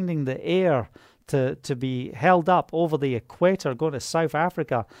just finding the air to be held up over the equator going to South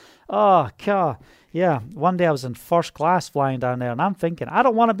Africa. Oh, God. Yeah, one day I was in first class flying down there, and I'm thinking, I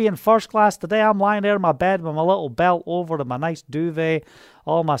don't want to be in first class today. I'm lying there in my bed with my little belt over and my nice duvet,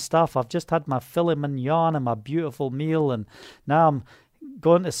 all my stuff. I've just had my filet mignon and my beautiful meal, and now I'm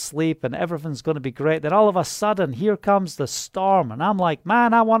going to sleep, and everything's going to be great. Then all of a sudden, here comes the storm, and I'm like,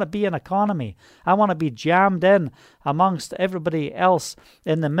 man, I want to be in economy. I want to be jammed in amongst everybody else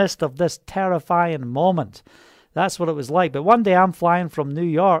in the midst of this terrifying moment. That's what it was like. But one day I'm flying from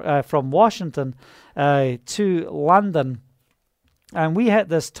from Washington to London, and we hit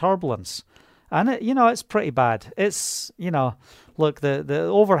this turbulence. And, it's pretty bad. It's, look, the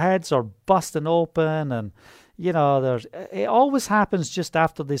overheads are busting open, and, it always happens just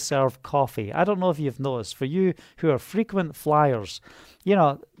after they serve coffee. I don't know if you've noticed. For you who are frequent flyers,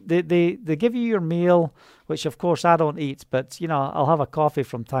 they give you your meal, which of course I don't eat, but I'll have a coffee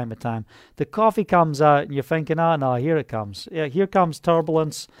from time to time. The coffee comes out, and you're thinking, oh no, here it comes. Yeah, here comes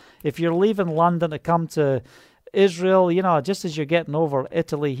turbulence. If you're leaving London to come to Israel, just as you're getting over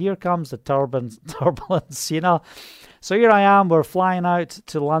Italy, here comes the turbulence, So here I am, we're flying out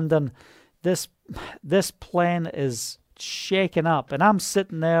to London. This plane is shaken up, and I'm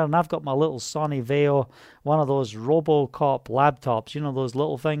sitting there, and I've got my little Sony Vaio, one of those RoboCop laptops, those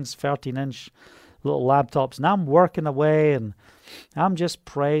little things, 13-inch little laptops, and I'm working away, and I'm just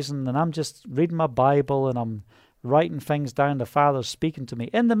praising, and I'm just reading my Bible, and I'm writing things down. The Father's speaking to me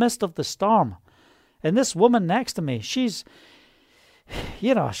in the midst of the storm. And this woman next to me, she's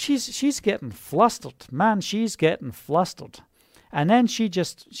getting flustered. Man, she's getting flustered. And then she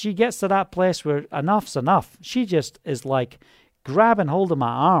gets to that place where enough's enough. She just is like grabbing hold of my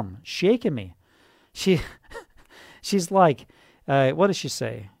arm, shaking me. She's like, what did she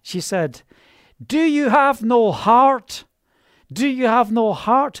say? She said, "Do you have no heart? Do you have no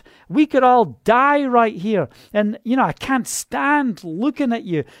heart? We could all die right here. And, I can't stand looking at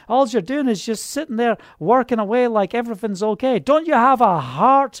you. All you're doing is just sitting there working away like everything's okay. Don't you have a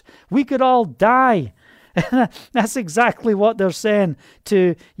heart? We could all die." That's exactly what they're saying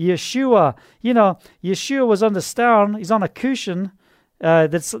to Yeshua. Yeshua was on the stern. He's on a cushion.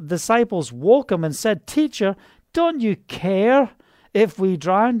 The disciples woke him and said, "Teacher, don't you care if we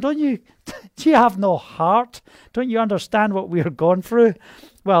drown? Do you have no heart? Don't you understand what we are going through?"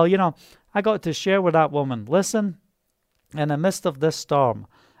 Well, I got to share with that woman, listen, in the midst of this storm,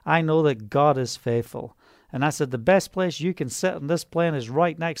 I know that God is faithful. And I said, the best place you can sit on this plane is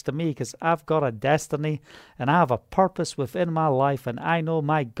right next to me, because I've got a destiny and I have a purpose within my life, and I know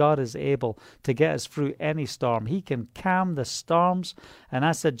my God is able to get us through any storm. He can calm the storms. And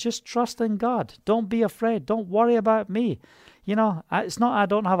I said, just trust in God. Don't be afraid. Don't worry about me. It's not I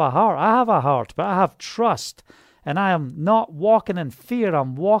don't have a heart. I have a heart, but I have trust. And I am not walking in fear.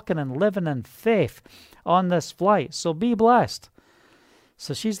 I'm walking and living in faith on this flight. So be blessed.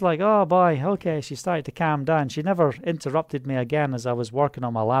 So she's like, "Oh boy, okay." She started to calm down. She never interrupted me again as I was working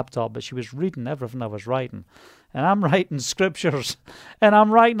on my laptop, but she was reading everything I was writing. And I'm writing scriptures, and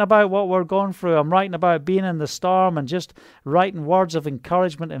I'm writing about what we're going through. I'm writing about being in the storm, and just writing words of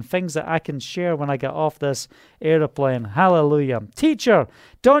encouragement and things that I can share when I get off this airplane. Hallelujah. "Teacher,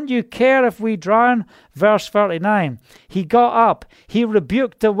 don't you care if we drown?" Verse 39. "He got up, he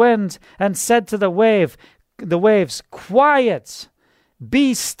rebuked the wind, and said to the waves, 'Quiet,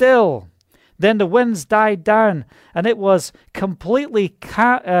 be still.' Then the winds died down, and it was completely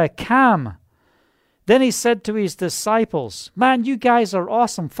calm. Then he said to his disciples, 'Man, you guys are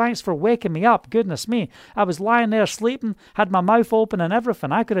awesome. Thanks for waking me up. Goodness me. I was lying there sleeping, had my mouth open and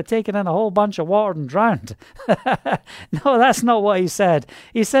everything. I could have taken in a whole bunch of water and drowned.'" No, that's not what he said.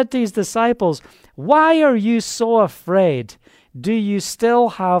 He said to his disciples, "Why are you so afraid? Do you still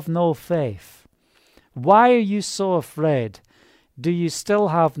have no faith?" Why are you so afraid? Do you still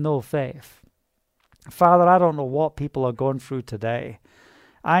have no faith? Father, I don't know what people are going through today.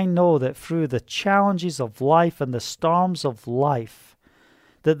 I know that through the challenges of life and the storms of life,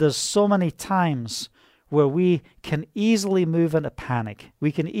 that there's so many times where we can easily move into panic.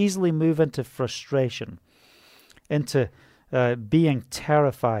 We can easily move into frustration, into being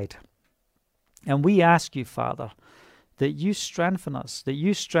terrified. And we ask you, Father, that you strengthen us, that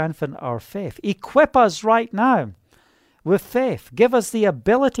you strengthen our faith. Equip us right now with faith. Give us the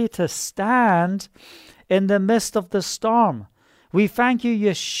ability to stand in the midst of the storm. We thank you,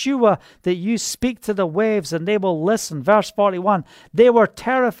 Yeshua, that you speak to the waves and they will listen. Verse 41, "They were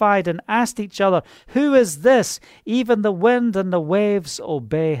terrified and asked each other, 'Who is this? Even the wind and the waves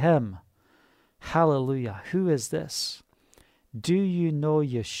obey him.'" Hallelujah. Who is this? Do you know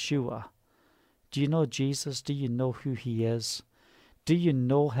Yeshua? Do you know Jesus? Do you know who he is? Do you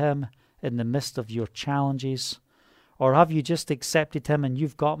know him in the midst of your challenges? Or have you just accepted him and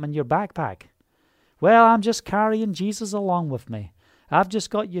you've got him in your backpack? Well, I'm just carrying Jesus along with me. I've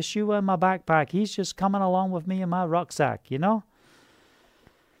just got Yeshua in my backpack. He's just coming along with me in my rucksack,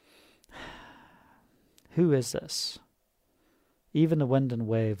 Who is this? Even the wind and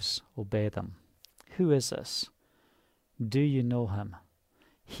waves obey them. Who is this? Do you know him?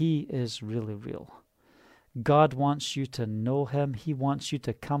 He is really real. God wants you to know him. He wants you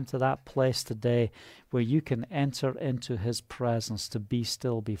to come to that place today where you can enter into his presence, to be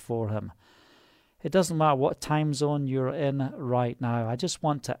still before him. It doesn't matter what time zone you're in right now. I just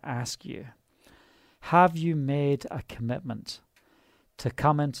want to ask you, have you made a commitment to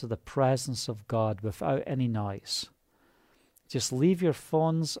come into the presence of God without any noise? Just leave your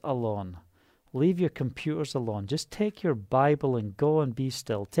phones alone. Leave your computers alone. Just take your Bible and go and be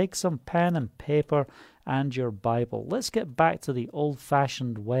still. Take some pen and paper and your Bible. Let's get back to the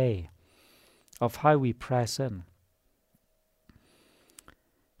old-fashioned way of how we press in.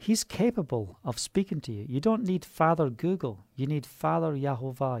 He's capable of speaking to you. You don't need Father Google. You need Father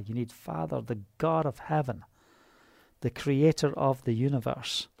Yahovah. You need Father, the God of heaven, the creator of the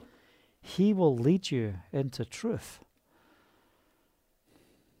universe. He will lead you into truth.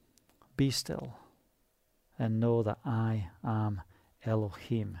 Be still and know that I am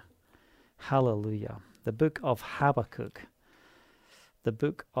Elohim. Hallelujah. The book of Habakkuk. The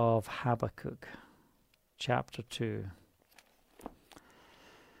book of Habakkuk, chapter 2.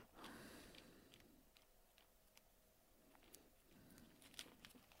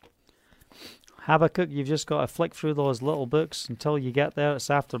 Habakkuk, you've just got to flick through those little books until you get there.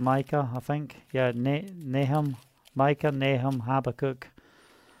 It's after Micah, I think. Yeah, Nahum, Micah, Nahum, Habakkuk.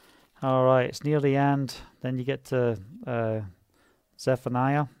 All right, it's near the end. Then you get to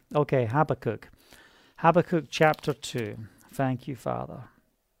Zephaniah. Okay, Habakkuk. Habakkuk chapter 2. Thank you, Father.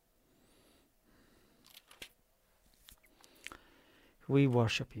 We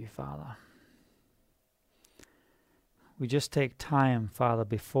worship you, Father. We just take time, Father,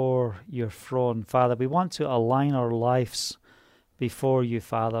 before your throne. Father, we want to align our lives before you,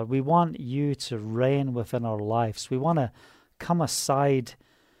 Father. We want you to reign within our lives. We want to come aside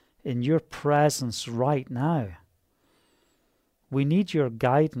in your presence right now. We need your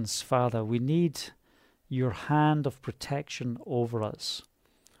guidance, Father. We need your hand of protection over us.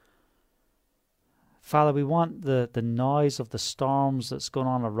 Father, we want the noise of the storms that's going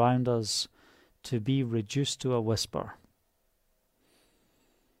on around us to be reduced to a whisper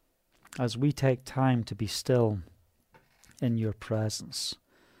as we take time to be still in your presence.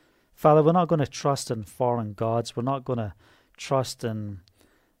 Father, we're not going to trust in foreign gods. We're not going to trust in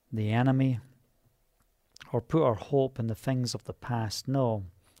the enemy or put our hope in the things of the past. No,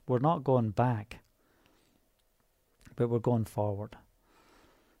 we're not going back, but we're going forward.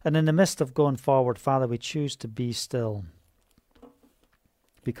 And in the midst of going forward, Father, we choose to be still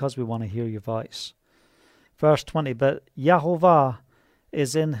because we want to hear your voice. Verse 20, but Yahovah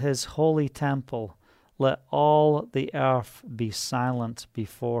is in his holy temple. Let all the earth be silent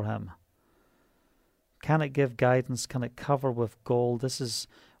before him. Can it give guidance? Can it cover with gold? This is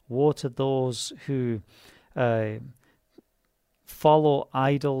woe to those who follow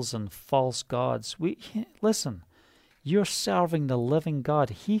idols and false gods. Listen, you're serving the living God.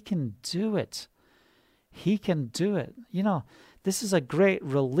 He can do it. He can do it. You know, this is a great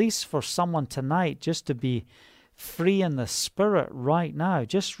release for someone tonight just to be free in the spirit right now.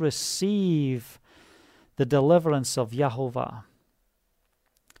 Just receive the deliverance of Yahovah.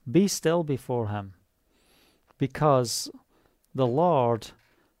 Be still before him, because the Lord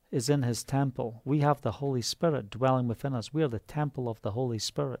is in his temple. We have the Holy Spirit dwelling within us. We are the temple of the Holy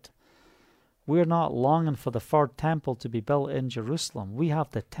Spirit. We're not longing for the third temple to be built in Jerusalem. We have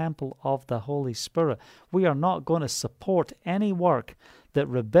the temple of the Holy Spirit. We are not going to support any work that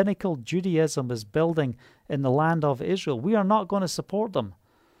rabbinical Judaism is building in the land of Israel. We are not going to support them.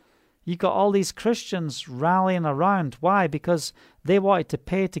 You got all these Christians rallying around. Why? Because they wanted to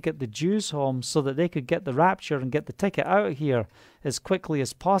pay to get the Jews home so that they could get the rapture and get the ticket out of here as quickly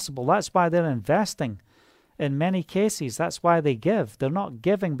as possible. That's why they're investing. In many cases, that's why they give. They're not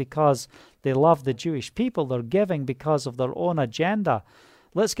giving because they love the Jewish people. They're giving because of their own agenda.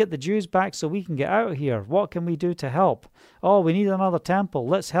 Let's get the Jews back so we can get out of here. What can we do to help? Oh, we need another temple.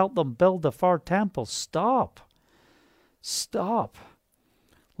 Let's help them build the third temple. Stop. Stop.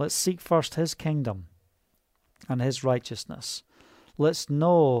 Let's seek first his kingdom and his righteousness. Let's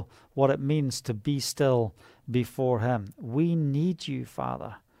know what it means to be still before him. We need you,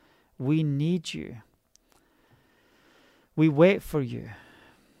 Father. We need you. We wait for you.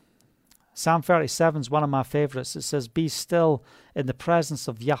 Psalm 37 is one of my favorites. It says, be still in the presence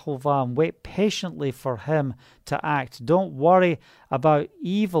of Yahovah and wait patiently for him to act. Don't worry about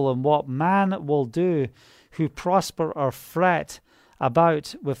evil and what man will do who prosper or fret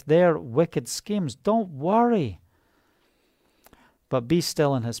about with their wicked schemes. Don't worry, but be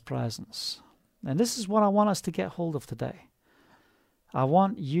still in his presence. And this is what I want us to get hold of today. I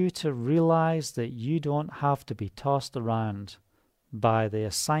want you to realize that you don't have to be tossed around by the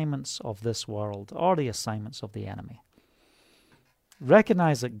assignments of this world or the assignments of the enemy.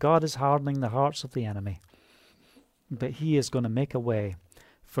 Recognize that God is hardening the hearts of the enemy, but he is going to make a way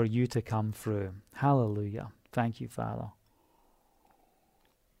for you to come through. Hallelujah. Thank you, Father.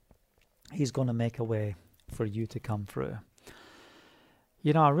 He's going to make a way for you to come through.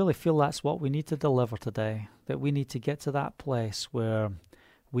 You know, I really feel that's what we need to deliver today, that we need to get to that place where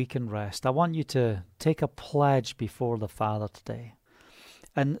we can rest. I want you to take a pledge before the Father today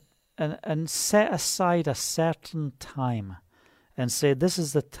and set aside a certain time and say, this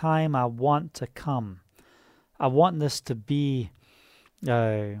is the time I want to come. I want this to be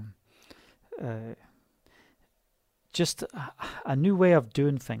uh, uh, just a new way of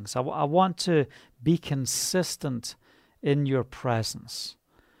doing things. I want to be consistent in your presence.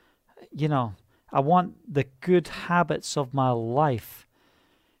 You know, I want the good habits of my life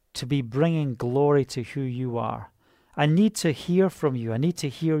to be bringing glory to who you are. I need to hear from you. I need to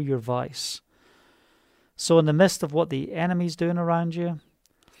hear your voice. So in the midst of what the enemy's doing around you,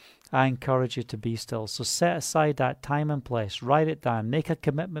 I encourage you to be still. So set aside that time and place. Write it down. Make a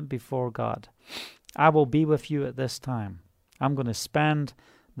commitment before God. I will be with you at this time. I'm going to spend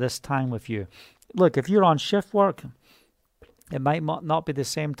this time with you. Look, if you're on shift work, it might not be the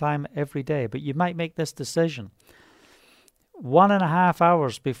same time every day, but you might make this decision. 1.5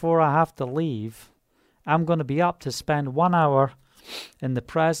 hours before I have to leave, I'm going to be up to spend 1 hour in the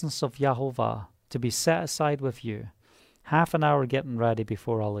presence of Yahovah, to be set aside with you. Half an hour getting ready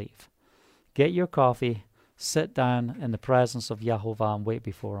before I leave. Get your coffee, sit down in the presence of Yahovah and wait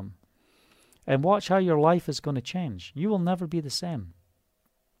before him. And watch how your life is going to change. You will never be the same.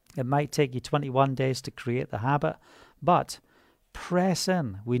 It might take you 21 days to create the habit, but press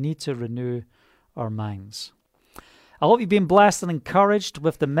in. We need to renew our minds. I hope you've been blessed and encouraged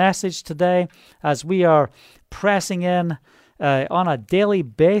with the message today as we are pressing in on a daily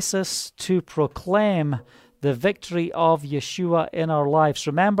basis to proclaim the victory of Yeshua in our lives.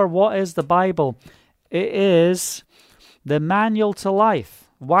 Remember, what is the Bible? It is the manual to life.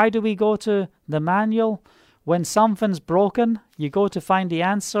 Why do we go to the manual? When something's broken, you go to find the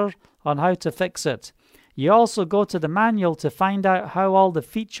answer on how to fix it. You also go to the manual to find out how all the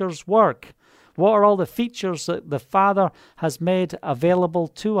features work. What are all the features that the Father has made available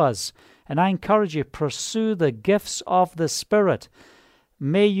to us? And I encourage you, pursue the gifts of the Spirit.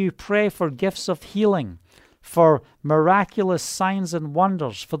 May you pray for gifts of healing, for miraculous signs and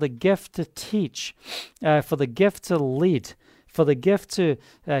wonders, for the gift to teach, for the gift to lead, for the gift to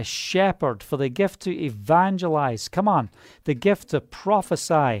shepherd, for the gift to evangelize. Come on, the gift to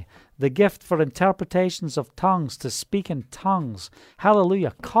prophesy, the gift for interpretations of tongues, to speak in tongues.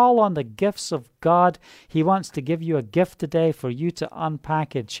 Hallelujah. Call on the gifts of God. He wants to give you a gift today for you to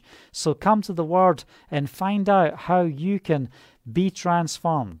unpackage. So come to the Word and find out how you can be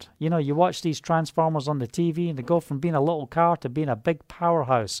transformed. You know, you watch these transformers on the TV and they go from being a little car to being a big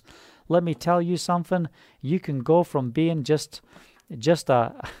powerhouse. Let me tell you something. You can go from being just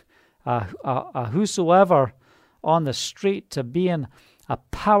a whosoever on the street to being a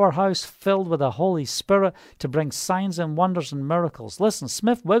powerhouse filled with the Holy Spirit to bring signs and wonders and miracles. Listen,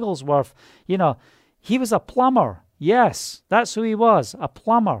 Smith Wigglesworth, you know, he was a plumber. Yes, that's who he was, a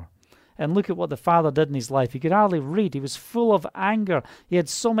plumber. And look at what the Father did in his life. He could hardly read. He was full of anger. He had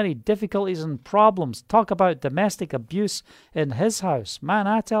so many difficulties and problems. Talk about domestic abuse in his house. Man,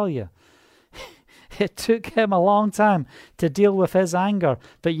 I tell you, it took him a long time to deal with his anger.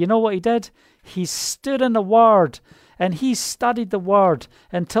 But you know what he did? He stood in the Word and he studied the Word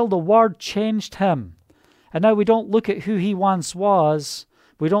until the Word changed him. And now we don't look at who he once was.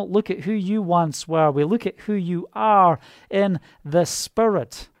 We don't look at who you once were. We look at who you are in the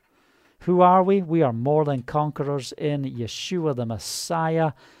Spirit. Who are we? We are more than conquerors in Yeshua the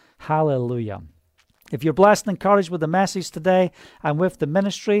Messiah. Hallelujah. If you're blessed and encouraged with the message today and with the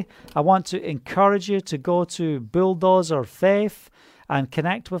ministry, I want to encourage you to go to Bulldozer Faith and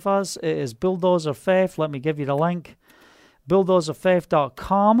connect with us. It is Bulldozer Faith. Let me give you the link.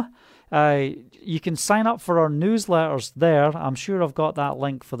 bulldozerfaith.com. You can sign up for our newsletters there. I'm sure I've got that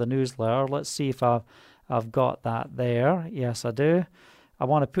link for the newsletter. Let's see if I've got that there. Yes, I do. I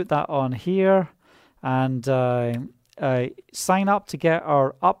want to put that on here and sign up to get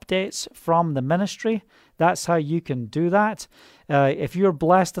our updates from the ministry. That's how you can do that. If you're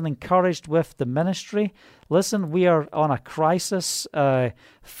blessed and encouraged with the ministry, listen, we are on a crisis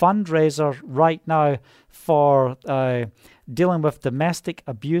fundraiser right now for dealing with domestic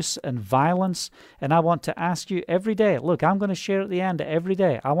abuse and violence. And I want to ask you every day, look, I'm going to share at the end every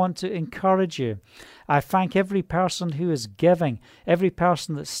day. I want to encourage you. I thank every person who is giving, every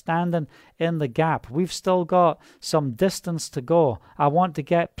person that's standing in the gap. We've still got some distance to go. I want to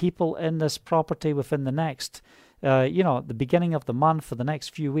get people in this property within the next, the beginning of the month, for the next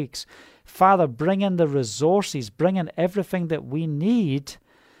few weeks. Father, bring in the resources, bring in everything that we need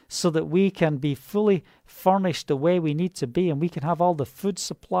so that we can be fully furnished the way we need to be, and we can have all the food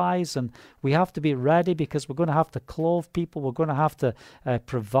supplies, and we have to be ready because we're going to have to clothe people. We're going to have to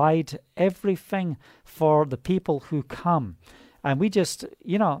provide everything for the people who come. And we just,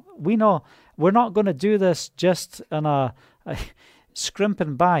 we know we're not going to do this just on a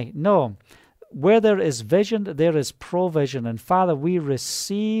scrimping by. No, where there is vision, there is provision. And Father, we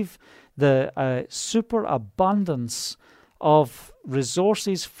receive the superabundance of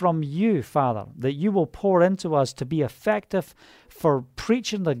resources from you, Father, that you will pour into us to be effective for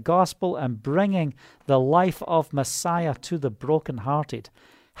preaching the gospel and bringing the life of Messiah to the brokenhearted.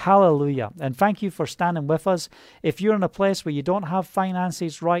 Hallelujah. And thank you for standing with us. If you're in a place where you don't have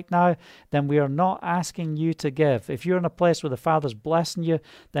finances right now, then we are not asking you to give. If you're in a place where the Father's blessing you,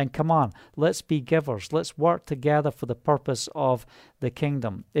 then come on, let's be givers. Let's work together for the purpose of the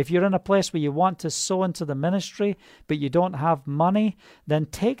kingdom. If you're in a place where you want to sow into the ministry, but you don't have money, then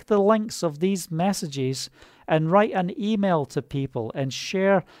take the links of these messages and write an email to people and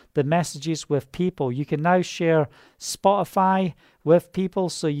share the messages with people. You can now share Spotify with people.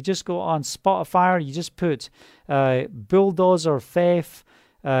 So you just go on Spotify, or you just put Bulldozer Faith,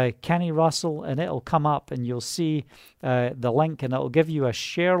 Kenny Russell, and it'll come up, and you'll see the link, and it'll give you a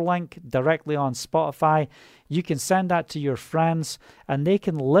share link directly on Spotify. You can send that to your friends, and they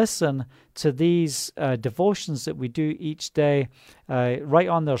can listen to these devotions that we do each day right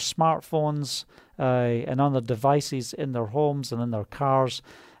on their smartphones and on their devices in their homes and in their cars.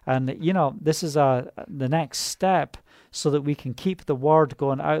 And, you know, this is the next step so that we can keep the word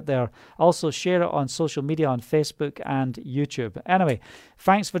going out there. Also, share it on social media, on Facebook and YouTube. Anyway,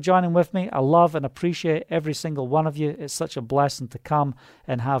 thanks for joining with me. I love and appreciate every single one of you. It's such a blessing to come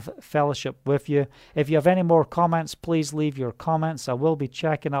and have fellowship with you. If you have any more comments, please leave your comments. I will be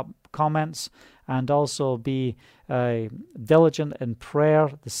checking up comments and also be diligent in prayer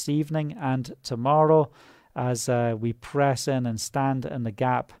this evening and tomorrow as we press in and stand in the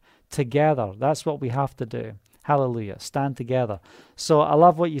gap together. That's what we have to do. Hallelujah. Stand together. So I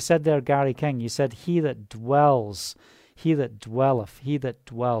love what you said there, Gary King. You said, he that dwells, he that dwelleth, he that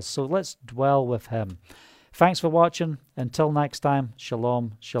dwells. So let's dwell with him. Thanks for watching. Until next time,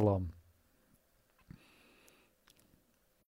 shalom, shalom.